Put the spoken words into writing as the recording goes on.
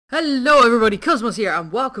Hello everybody, Cosmos here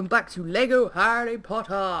and welcome back to LEGO Harry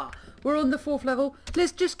Potter. We're on the 4th level.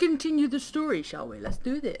 Let's just continue the story, shall we? Let's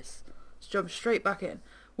do this. Let's jump straight back in.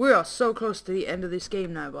 We are so close to the end of this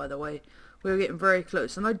game now, by the way. We're getting very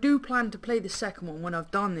close. And I do plan to play the second one when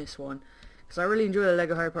I've done this one. Because I really enjoy the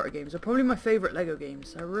LEGO Harry Potter games. They're probably my favourite LEGO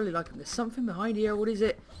games. I really like them. There's something behind here. What is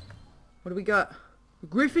it? What do we got?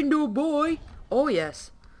 Gryffindor boy. Oh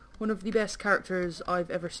yes. One of the best characters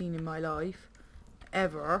I've ever seen in my life.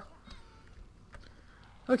 Ever.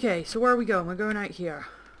 Okay, so where are we going? We're going out here.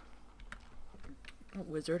 That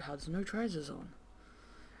wizard has no trousers on.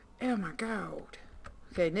 Oh my god.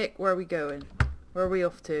 Okay, Nick, where are we going? Where are we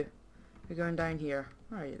off to? We're going down here.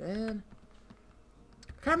 Alright then.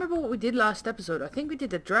 I can't remember what we did last episode. I think we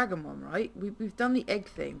did the dragon one, right? We've done the egg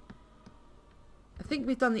thing. I think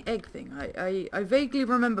we've done the egg thing. I vaguely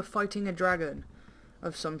remember fighting a dragon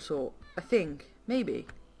of some sort. I think. Maybe.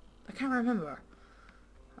 I can't remember.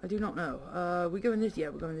 I do not know. We going this? Yeah,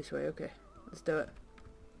 we're going this way. Okay, let's do it.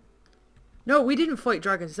 No, we didn't fight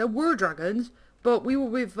dragons. There were dragons, but we were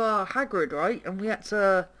with Hagrid, right? And we had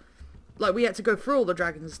to, we had to go through all the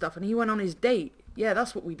dragons and stuff. And he went on his date. Yeah,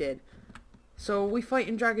 that's what we did. So, are we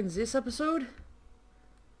fighting dragons this episode?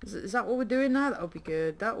 Is that what we're doing now? That would be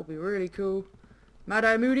good. That would be really cool.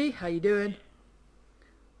 Mad-Eye Moody, how you doing?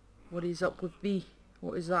 What is up with me?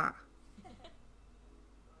 What is that?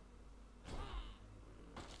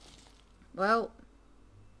 Well,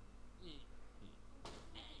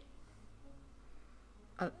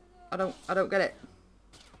 I don't get it.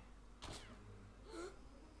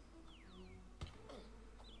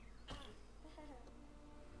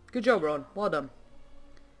 Good job, Ron. Well done.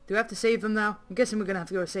 Do we have to save them now? I'm guessing we're gonna have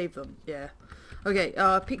to go save them. Yeah. Okay.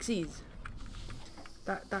 Pixies.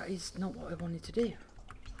 That is not what I wanted to do.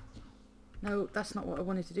 No, that's not what I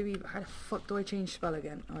wanted to do either. How the fuck do I change spell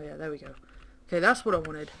again? Oh yeah, there we go. Okay, that's what I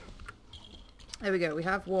wanted. There we go, we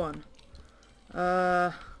have one. We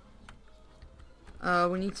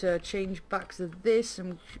need to change back to this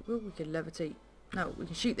and we can levitate. No, we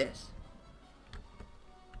can shoot this.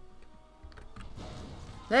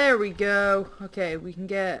 There we go. Okay, we can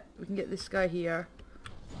get this guy here.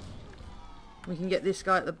 We can get this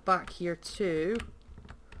guy at the back here too.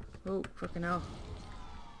 Oh, fucking hell.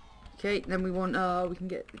 Okay, then we want we can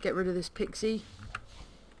get rid of this pixie.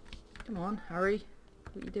 Come on, Harry.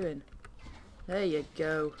 What are you doing? There you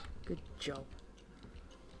go. Good job.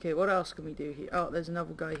 Okay, what else can we do here? Oh, there's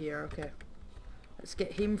another guy here. Okay. Let's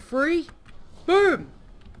get him free. Boom!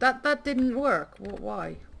 That didn't work.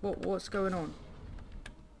 Why? What's going on?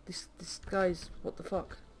 This guy's... What the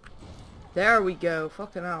fuck? There we go.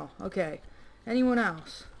 Fucking hell. Okay. Anyone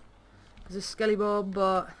else? There's a Skelly Bob,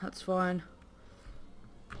 but that's fine.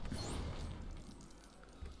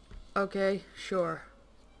 Okay, sure.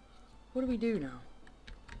 What do we do now?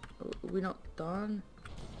 Are we not done?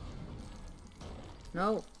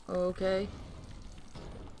 No? Okay.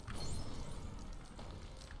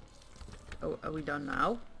 Oh, are we done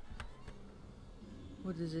now?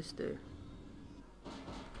 What does this do?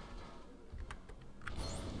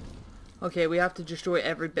 Okay, we have to destroy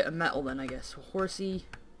every bit of metal then, I guess. Horsey.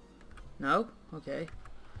 No? Okay.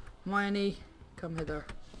 Hermione, come hither.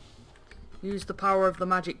 Use the power of the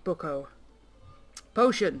magic bucko.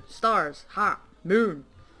 Potion, stars, hat, moon.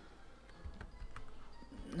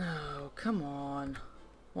 No, come on.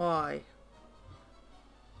 Why?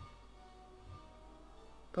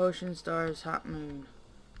 Potion, stars, hat, moon.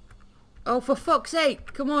 Oh, for fuck's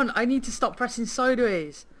sake! Come on, I need to stop pressing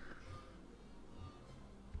sideways.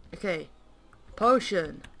 Okay.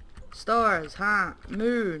 Potion, stars, hat,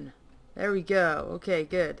 moon. There we go. Okay,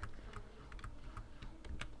 good.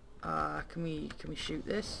 Can we shoot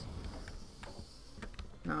this?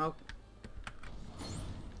 No.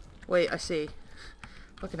 Wait, I see.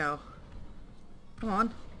 Fucking hell. Come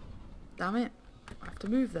on. Damn it. I have to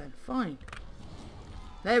move then. Fine.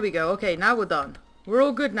 There we go. Okay, now we're done. We're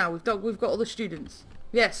all good now. We've got all the students.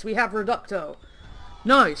 Yes, we have Reducto.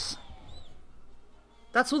 Nice.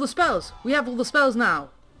 That's all the spells. We have all the spells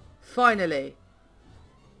now. Finally.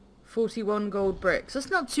 41 gold bricks.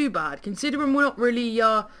 That's not too bad, considering we're not really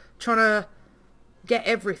trying to get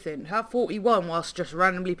everything. Have 41 whilst just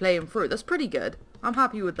randomly playing through. That's pretty good. I'm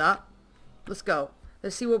happy with that. Let's go.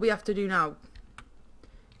 Let's see what we have to do now.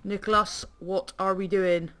 Nicholas, what are we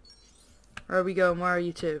doing? Where are we going? Where are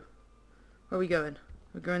you two? Where are we going?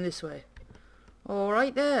 We're going this way.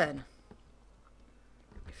 Alright then.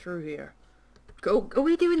 Through here. Go. Are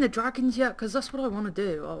we doing the dragons yet? Because that's what I want to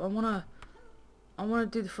do. I want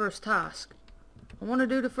to do the first task. I want to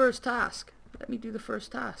do the first task. Let me do the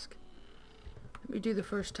first task. Let me do the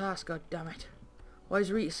first task, god damn it. Why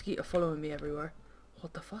is Rita Skeeter following me everywhere?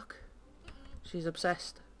 What the fuck? She's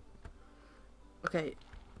obsessed. Okay,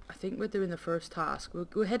 I think we're doing the first task.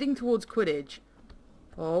 We're heading towards Quidditch.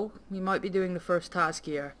 Oh, we might be doing the first task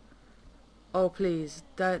here. Oh please,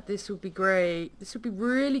 this would be great. This would be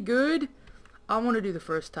really good. I want to do the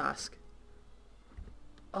first task.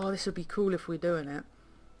 Oh, this would be cool if we're doing it.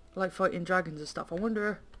 I like fighting dragons and stuff. I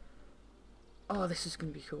wonder... Oh, this is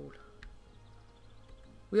going to be cool.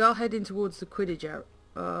 We are heading towards the Quidditch area.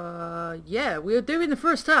 Yeah, we are doing the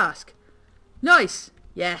first task. Nice.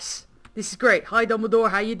 Yes. This is great. Hi,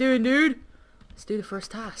 Dumbledore. How you doing, dude? Let's do the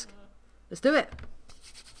first task. Let's do it.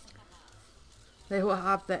 They will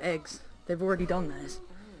have their eggs. They've already done theirs.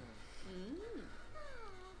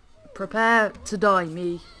 Prepare to die,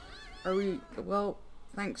 me. Are we... Well,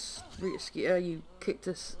 thanks, Rita Skeeter. You kicked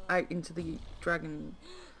us out into the dragon...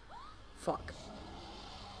 Fuck.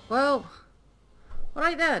 Well...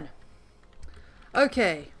 Alright then.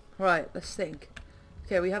 Okay. Right, let's think.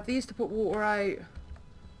 Okay, we have these to put water out.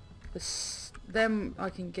 Them I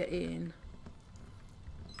can get in.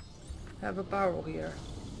 I have a barrel here.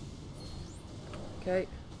 Okay.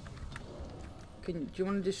 Do you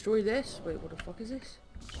want to destroy this? Wait, what the fuck is this?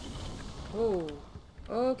 Oh.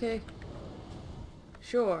 Okay.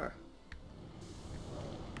 Sure.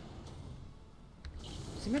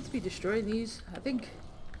 Is he meant to be destroying these? I think.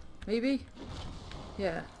 Maybe?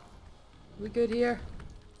 Yeah. We good here?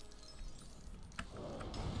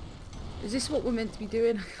 Is this what we're meant to be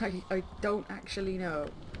doing? I don't actually know.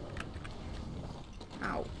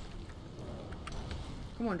 Ow.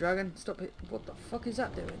 Come on, dragon. Stop it. What the fuck is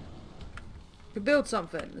that doing? We can build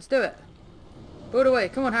something. Let's do it. Build away.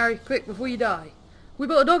 Come on, Harry. Quick, before you die. We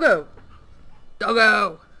built a doggo.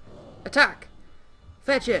 Doggo! Attack!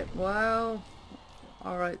 Fetch it. Well...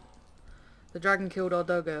 Alright. The dragon killed our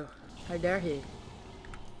doggo. How dare he?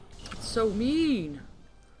 It's so mean.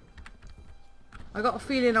 I got a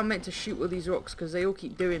feeling I'm meant to shoot all these rocks because they all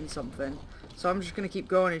keep doing something. So I'm just going to keep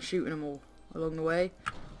going and shooting them all along the way.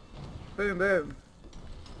 Boom, boom.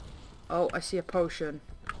 Oh, I see a potion.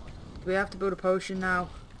 Do we have to build a potion now?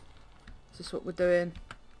 Is this what we're doing?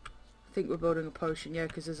 I think we're building a potion, yeah,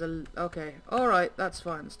 because there's a... Okay, alright, that's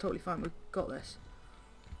fine. It's totally fine. We've got this.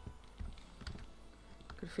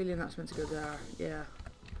 Good feeling that's meant to go there. Yeah.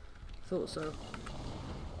 Thought so.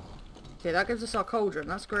 Okay, that gives us our cauldron.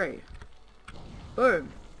 That's great. Boom.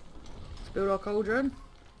 Let's build our cauldron.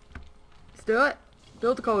 Let's do it.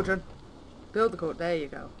 Build the cauldron. Build the cauldron. There you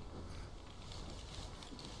go.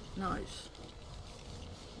 Nice.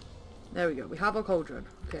 There we go. We have our cauldron.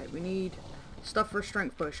 Okay, we need stuff for a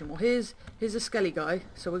strength potion. Well, here's a skelly guy,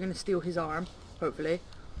 so we're going to steal his arm, hopefully.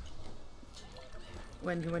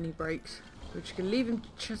 When he breaks. We're just going to leave him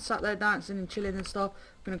sat there dancing and chilling and stuff.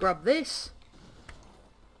 I'm going to grab this.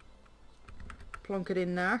 Plonk it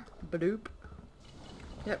in there. Badoop.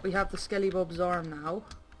 Yep, we have the Skelly Bob's arm now.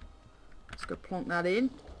 Let's go plonk that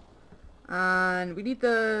in. And we need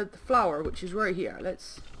the flower, which is right here.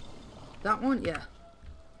 Let's... That one? Yeah.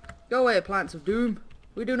 Go away, plants of doom.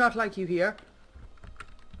 We do not like you here.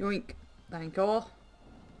 Yoink. Thank all.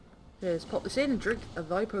 Let's pop this in and drink a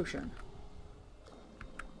thy potion.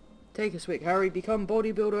 Take a swig, Harry. Become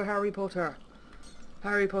bodybuilder Harry Potter.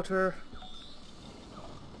 Harry Potter.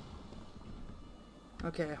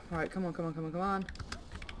 Okay, alright, come on, come on, come on, come on.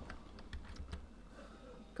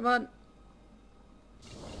 Come on.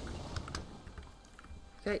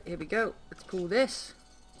 Okay, here we go. Let's pull this.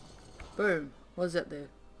 Boom. What does that do?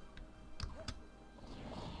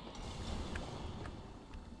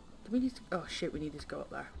 Do we need to... Oh shit, we need this to go up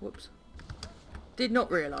there. Whoops. Did not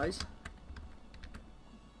realise.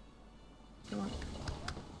 Come on.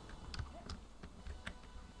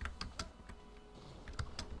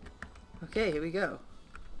 Okay, here we go.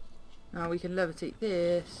 Now we can levitate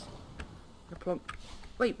this. Plonk.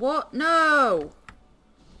 Wait, what? No!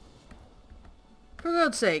 For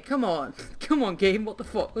God's sake, come on. Come on, game, what the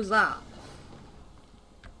fuck was that?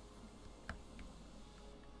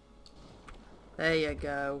 There you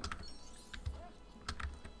go.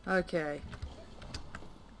 Okay.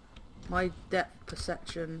 My depth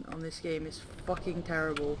perception on this game is fucking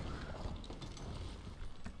terrible.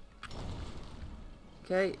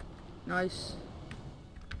 Okay, nice.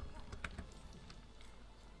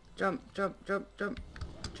 Jump, jump, jump, jump,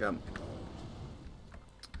 jump.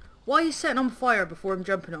 Why are you setting on fire before I'm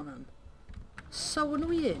jumping on him? So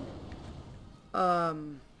annoying.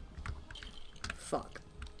 Fuck.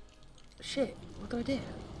 Shit, what do I do?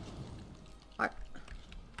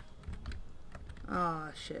 Ah,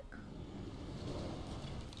 shit.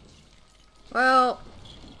 Well,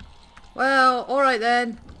 alright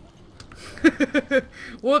then.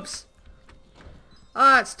 Whoops.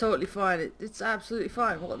 Ah, it's totally fine. It's absolutely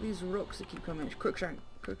fine. What are these rooks that keep coming? It's Crookshank.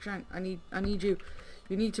 Crookshank, I need you.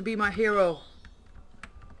 You need to be my hero.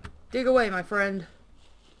 Dig away, my friend.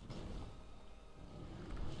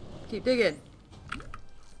 Keep digging.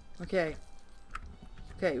 Okay.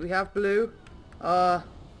 Okay, we have blue.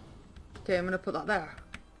 Okay, I'm gonna put that there.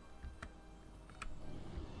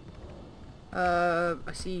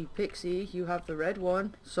 I see Pixie, you have the red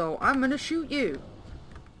one, so I'm gonna shoot you.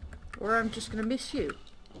 Or I'm just gonna miss you.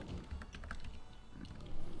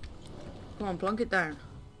 Come on, plunk it down.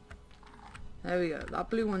 There we go. That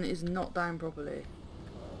blue one is not down properly.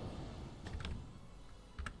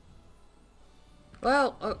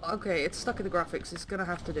 Well, okay, it's stuck in the graphics. It's gonna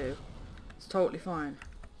have to do. It's totally fine.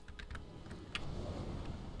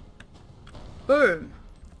 Boom!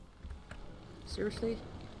 Seriously?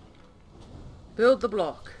 Build the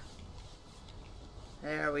block.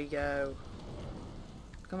 There we go.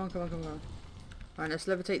 Come on, come on, come on. Alright, let's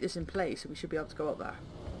levitate this in place and we should be able to go up there.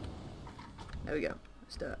 There we go.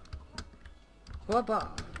 Let's do it. Whoopah.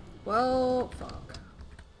 Well, fuck.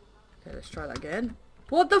 Okay, let's try that again.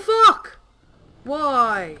 What the fuck?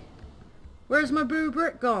 Why? Where's my blue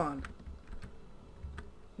brick gone?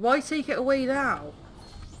 Why take it away now?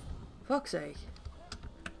 Fuck's sake.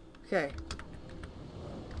 Okay.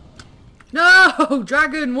 No!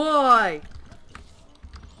 Dragon, why?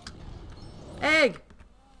 Egg!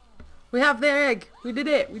 We have the egg! We did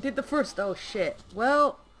it! We did the first! Oh shit.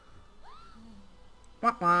 Well...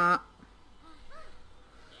 Wah wah.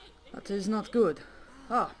 That is not good.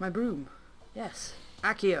 Ah, my broom. Yes.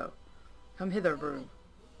 Accio. Come hither, broom.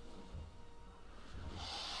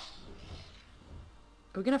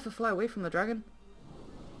 Are we gonna have to fly away from the dragon?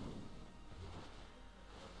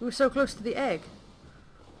 We were so close to the egg.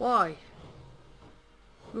 Why?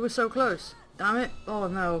 We were so close. Damn it. Oh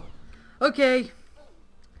no. Okay.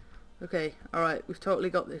 Okay, alright. We've totally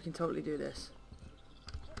got this. We can totally do this.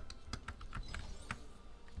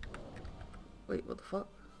 Wait, what the fuck?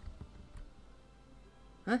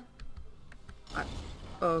 Huh?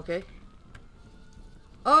 Oh, okay.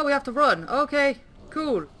 Oh, we have to run. Okay,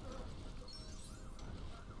 cool.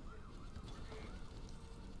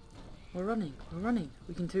 We're running. We're running.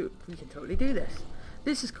 We can totally do this.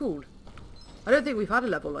 This is cool. I don't think we've had a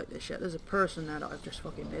level like this yet. There's a person there that I've just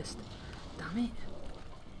fucking missed. Damn it.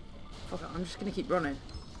 Fuck it, I'm just gonna keep running.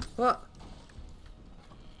 What?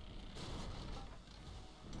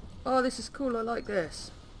 Oh, this is cool. I like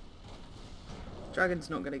this. Dragon's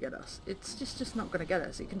not gonna get us. It's just not gonna get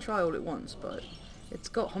us. It can try all it wants, but it's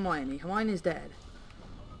got Hermione. Hermione's dead.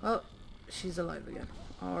 Well, she's alive again.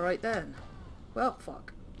 Alright then. Well,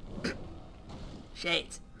 fuck.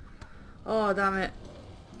 Shit. Oh, damn it.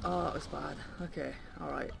 Oh, that was bad. Okay,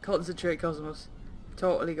 alright. Concentrate, Cosmos.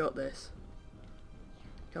 Totally got this.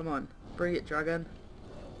 Come on. Bring it, dragon.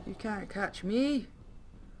 You can't catch me.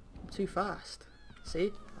 I'm too fast.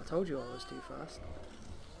 See? I told you I was too fast.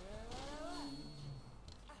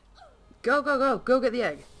 Go, go, go. Go get the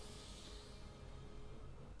egg.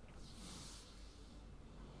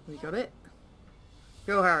 We got it.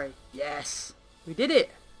 Go, Harry. Yes. We did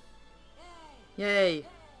it. Yay.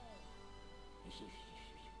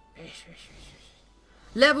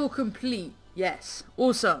 Level complete. Yes.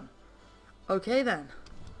 Awesome. Okay then.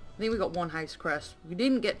 I think we got one house crest. We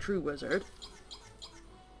didn't get true wizard.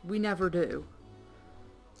 We never do.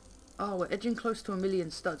 Oh, we're edging close to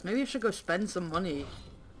 1,000,000 studs. Maybe I should go spend some money.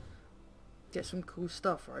 Get some cool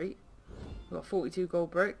stuff, right? We got 42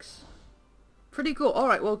 gold bricks. Pretty cool.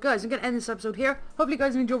 Alright, well guys, I'm going to end this episode here. Hopefully you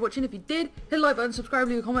guys enjoyed watching. If you did, hit the like button, subscribe,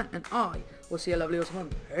 leave a comment, and I will see you lovely, awesome,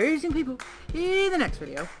 amazing people in the next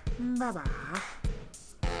video. Bye-bye.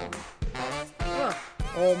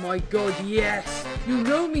 Oh my god, yes! You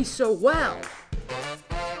know me so well!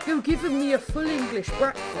 You've given me a full English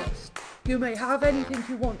breakfast. You may have anything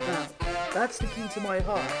you want now. That's the key to my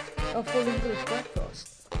heart. A full English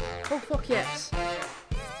breakfast. Oh fuck yes.